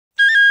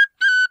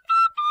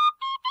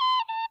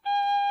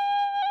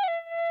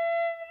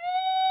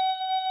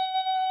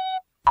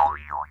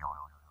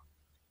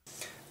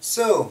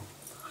So,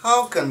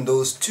 how can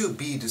those two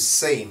be the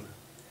same?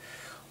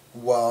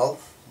 Well,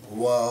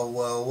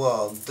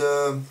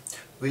 the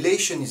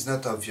relation is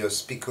not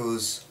obvious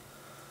because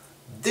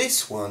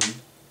this one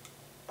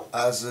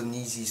has an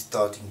easy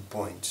starting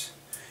point.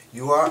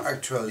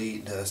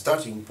 The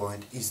starting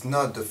point is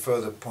not the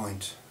further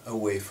point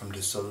away from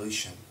the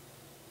solution.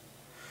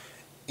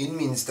 It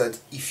means that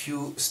if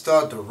you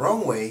start the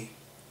wrong way,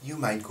 you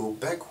might go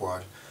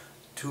backward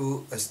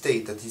to a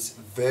state that is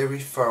very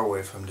far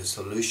away from the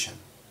solution.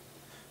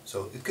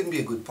 So it can be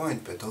a good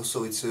point, but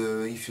also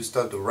if you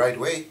start the right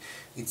way,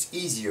 it's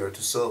easier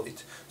to solve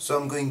it. So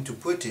I'm going to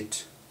put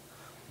it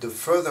the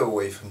further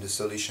away from the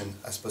solution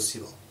as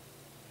possible.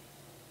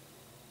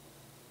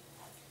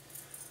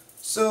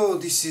 So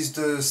this is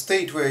the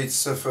state where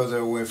it's further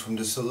away from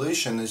the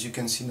solution. As you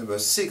can see, number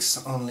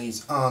 6 only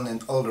is on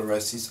and all the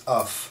rest is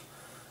off.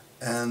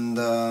 And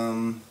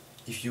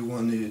if you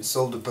want to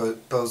solve the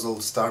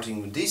puzzle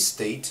starting with this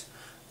state,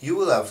 you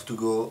will have to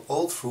go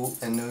all through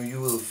and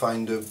you will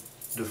find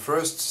the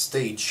first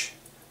stage,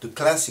 the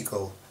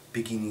classical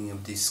beginning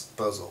of this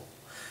puzzle.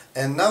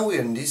 And now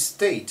we're in this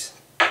state.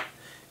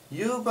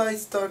 You might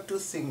start to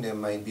think there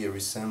might be a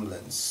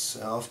resemblance.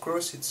 Of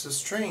course it's a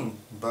string,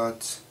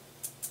 but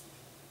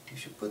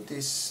if you put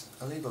this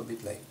a little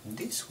bit like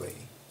this way,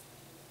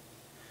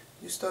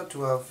 you start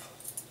to have,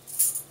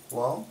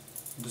 well,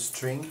 the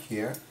string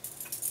here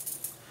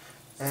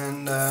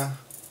and a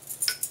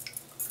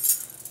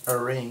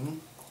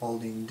ring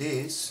holding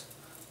this,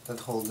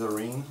 that holds a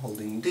ring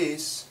holding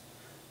this,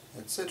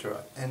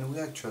 etc. And we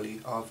actually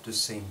have the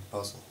same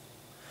puzzle.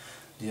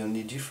 The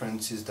only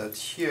difference is that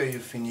here you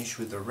finish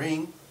with a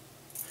ring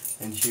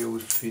and here we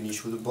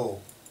finish with a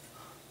ball,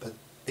 but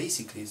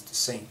basically it's the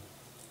same.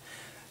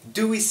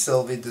 Do we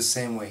solve it the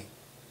same way?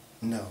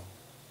 No,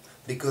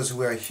 because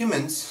we are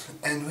humans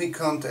and we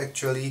can't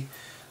actually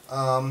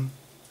how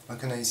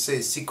can I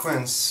say,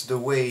 sequence the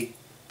way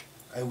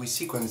we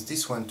sequence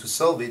this one to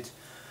solve it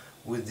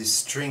with this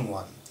string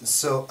one.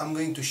 So I'm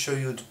going to show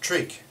you the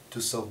trick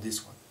to solve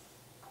this one.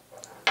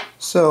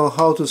 So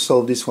how to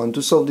solve this one?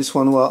 To solve this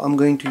one, well, I'm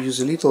going to use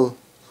a little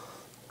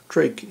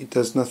trick. It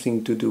has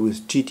nothing to do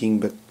with cheating,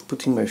 but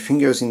putting my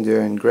fingers in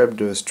there and grab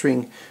the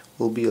string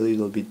will be a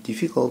little bit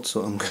difficult,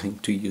 so I'm going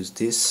to use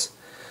this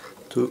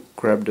to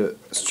grab the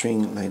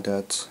string like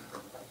that,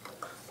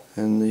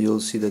 and you'll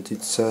see that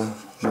it's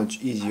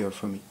much easier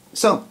for me.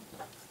 So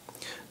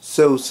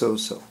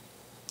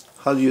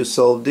how do you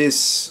solve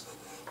this?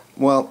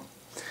 Well,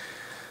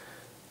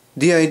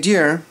 the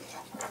idea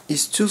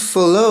is to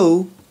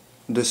follow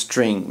the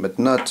string, but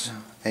not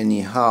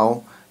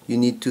anyhow. You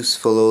need to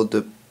follow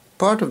the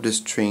part of the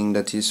string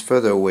that is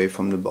further away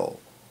from the ball,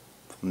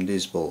 from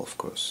this ball, of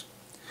course.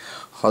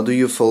 How do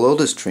you follow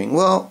the string?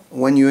 Well,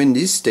 when you're in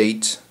this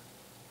state,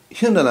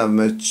 you don't have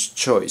much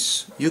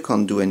choice. You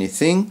can't do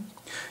anything.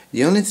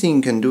 The only thing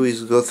you can do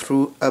is go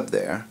through up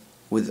there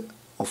with,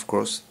 of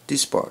course,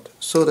 this part.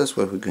 So that's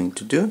what we're going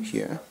to do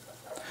here.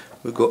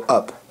 We go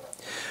up.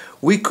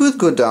 We could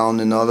go down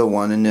another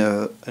one and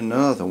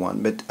another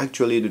one, but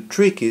actually the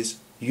trick is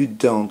you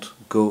don't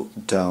go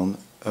down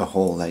a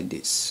hole like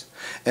this.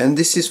 And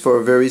this is for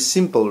a very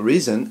simple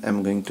reason.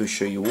 I'm going to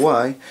show you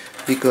why.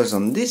 Because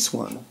on this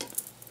one,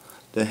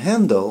 the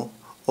handle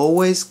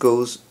always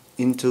goes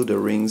into the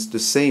rings the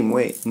same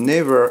way,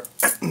 never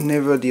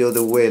the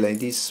other way like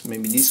this.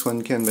 Maybe this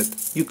one can,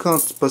 but you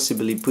can't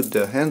possibly put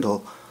the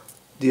handle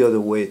the other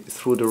way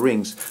through the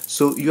rings.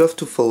 So you have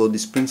to follow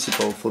this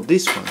principle for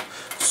this one.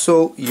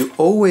 So you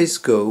always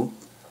go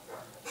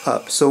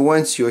up. So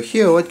once you're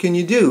here, what can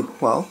you do?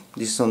 Well,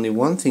 there's only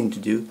one thing to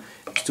do,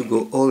 is to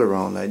go all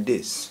around like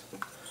this.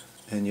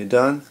 And you're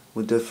done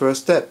with the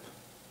first step.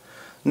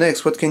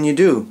 Next, what can you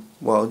do?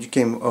 Well, you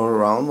came all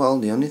around. Well,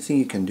 the only thing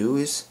you can do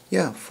is,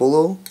 yeah,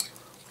 follow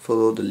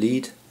the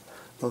lead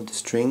of the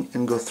string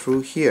and go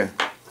through here.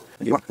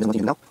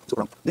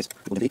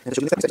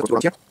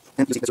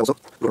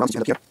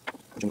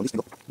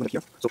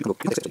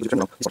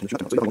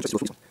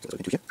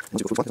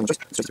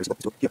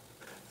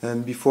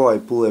 And before I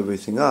pull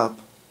everything up,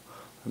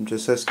 I'm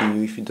just asking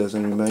you if it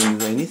doesn't remind you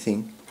of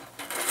anything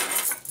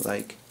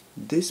like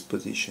this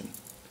position,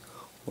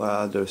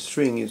 where the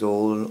string is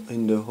all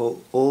in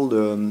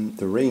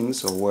the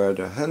rings, or where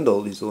the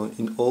handle is all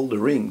in all the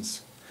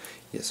rings.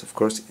 Yes, of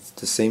course, it's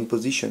the same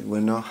position.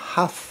 We're now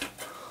half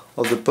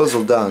of the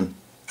puzzle done.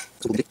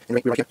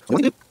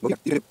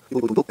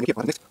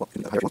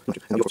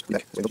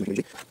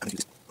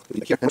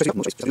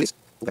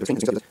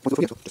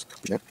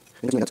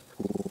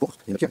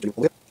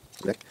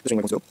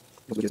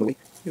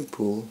 You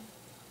pull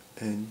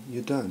and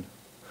you're done.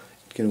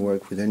 It can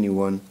work with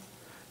anyone,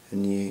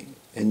 any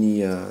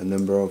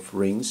number of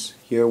rings.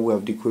 Here we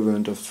have the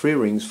equivalent of 3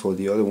 rings for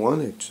the other one.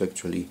 It's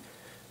actually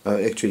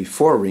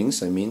 4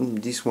 rings. I mean,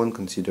 this one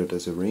considered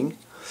as a ring.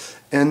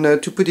 And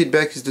to put it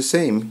back is the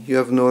same. You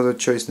have no other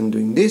choice than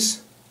doing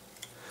this.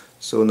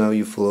 So now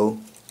you follow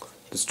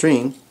the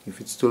string. If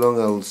it's too long,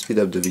 I'll speed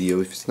up the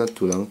video. If it's not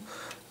too long,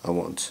 I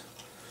won't.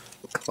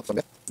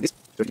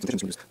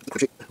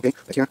 Okay,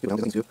 back here, you go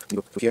down, you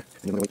go through here,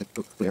 and you're going to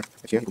go there,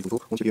 back here, you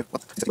go one, two, here,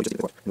 well, it's just the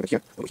part, you go back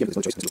here, over here, there's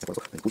no choice, and you go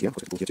and pull here,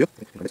 pull here too,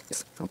 okay,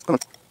 yes, come on,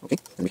 okay,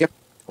 and here,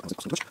 well, that's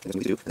awesome, and that's what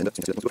we do, and that's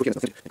what we do,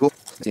 and pull,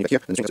 and back here,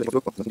 and the string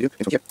goes nothing to do,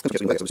 and from here, comes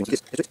here, so back, so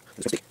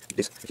we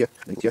this, here,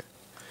 and here,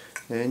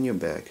 and you're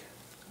back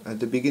at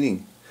the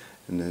beginning,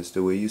 and that's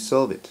the way you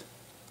solve it.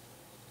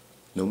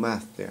 No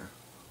math there,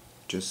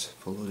 just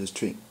follow the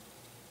string.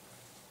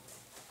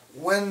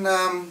 When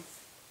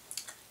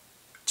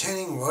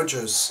Channing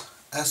Rogers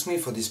asked me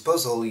for this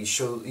puzzle, he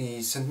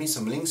sent me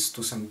some links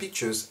to some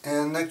pictures,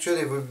 and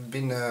actually there've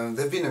been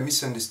a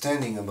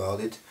misunderstanding about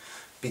it,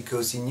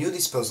 because he knew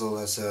this puzzle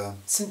as a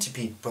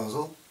Centipede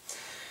puzzle,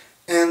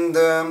 and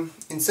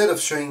instead of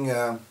showing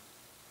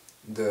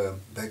the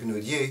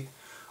Baguenaudier,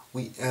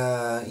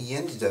 I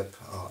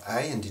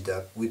ended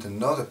up with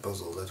another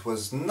puzzle that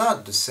was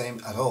not the same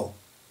at all.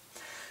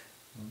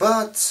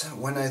 But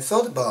when I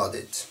thought about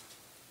it,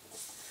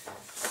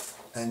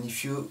 and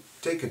if you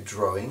take a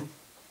drawing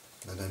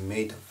that I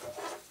made of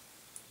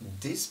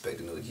this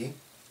Baguenaudier,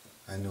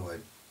 I know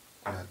I'm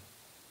not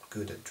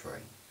good at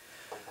drawing,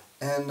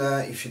 and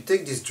if you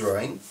take this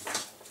drawing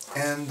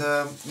and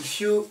if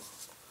you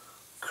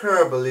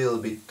curve a little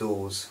bit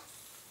those,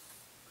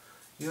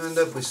 you end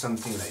up with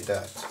something like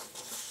that,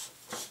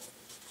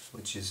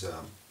 which is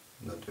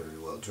not very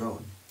well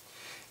drawn.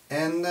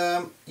 And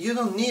you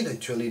don't need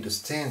actually the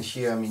stand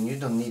here, I mean, you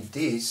don't need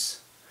this.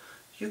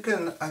 You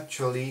can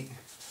actually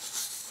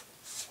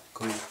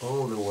go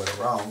all the way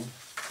around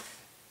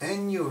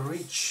and you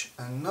reach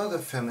another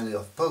family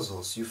of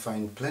puzzles. You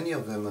find plenty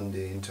of them on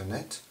the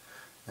internet,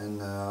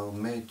 and I'll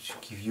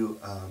give you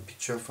a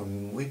picture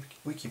from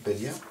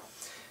Wikipedia,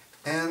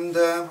 and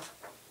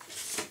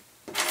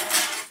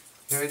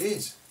here it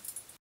is.